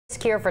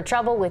Cure for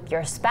trouble with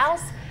your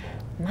spouse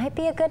might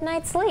be a good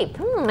night's sleep.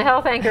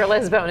 Health anchor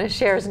Liz Bonus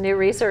shares new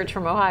research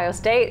from Ohio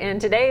State in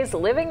today's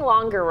Living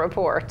Longer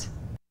report.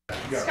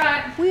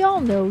 Scott. We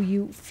all know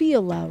you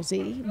feel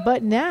lousy,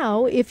 but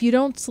now if you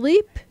don't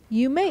sleep,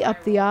 you may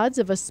up the odds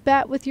of a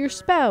spat with your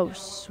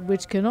spouse,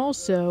 which can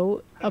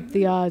also up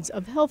the odds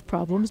of health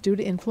problems due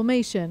to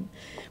inflammation.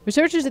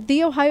 Researchers at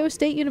The Ohio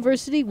State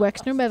University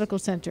Wexner Medical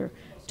Center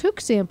took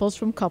samples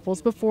from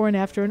couples before and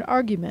after an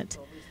argument.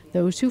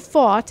 Those who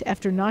fought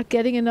after not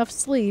getting enough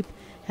sleep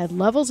had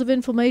levels of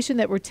inflammation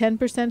that were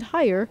 10%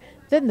 higher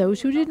than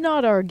those who did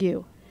not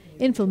argue.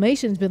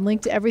 Inflammation's been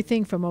linked to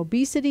everything from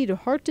obesity to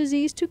heart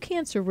disease to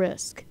cancer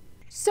risk.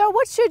 So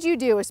what should you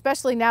do,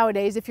 especially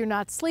nowadays, if you're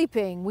not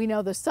sleeping? We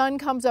know the sun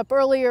comes up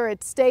earlier,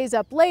 it stays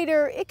up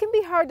later. It can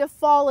be hard to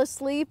fall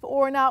asleep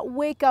or not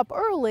wake up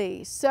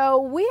early.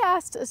 So we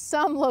asked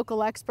some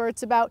local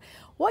experts about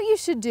what you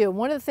should do.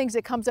 One of the things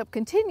that comes up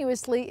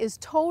continuously is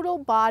total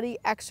body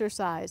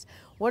exercise.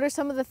 What are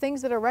some of the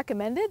things that are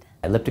recommended?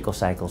 Elliptical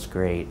cycle's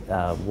great.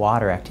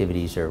 Water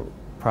activities are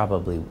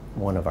probably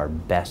one of our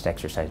best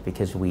exercise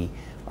because we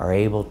are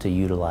able to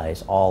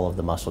utilize all of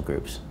the muscle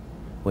groups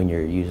when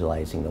you're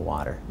utilizing the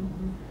water.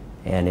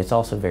 And it's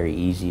also very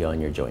easy on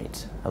your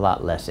joints, a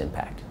lot less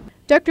impact.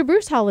 Dr.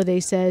 Bruce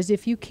Holladay says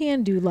if you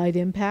can do light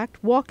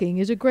impact, walking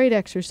is a great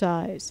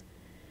exercise.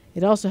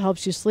 It also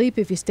helps you sleep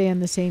if you stay on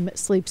the same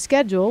sleep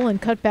schedule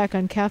and cut back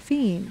on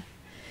caffeine.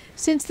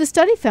 Since the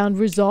study found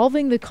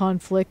resolving the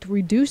conflict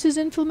reduces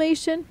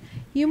inflammation,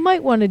 you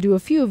might want to do a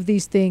few of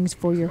these things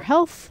for your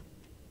health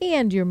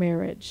and your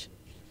marriage.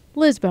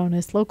 Liz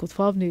Bonus, Local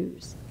 12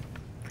 News.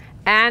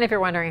 And if you're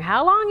wondering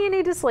how long you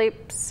need to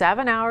sleep,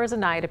 7 hours a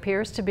night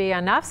appears to be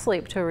enough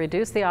sleep to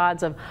reduce the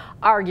odds of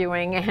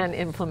arguing and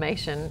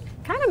inflammation.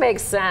 Kind of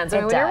makes sense. I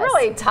mean, when you're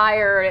really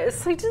tired,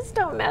 it's like, just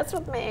don't mess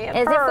with me. It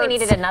As hurts. if we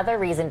needed another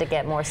reason to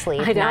get more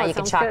sleep. I know, now you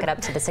can chalk it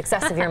up to the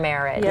success of your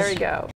marriage. There you go.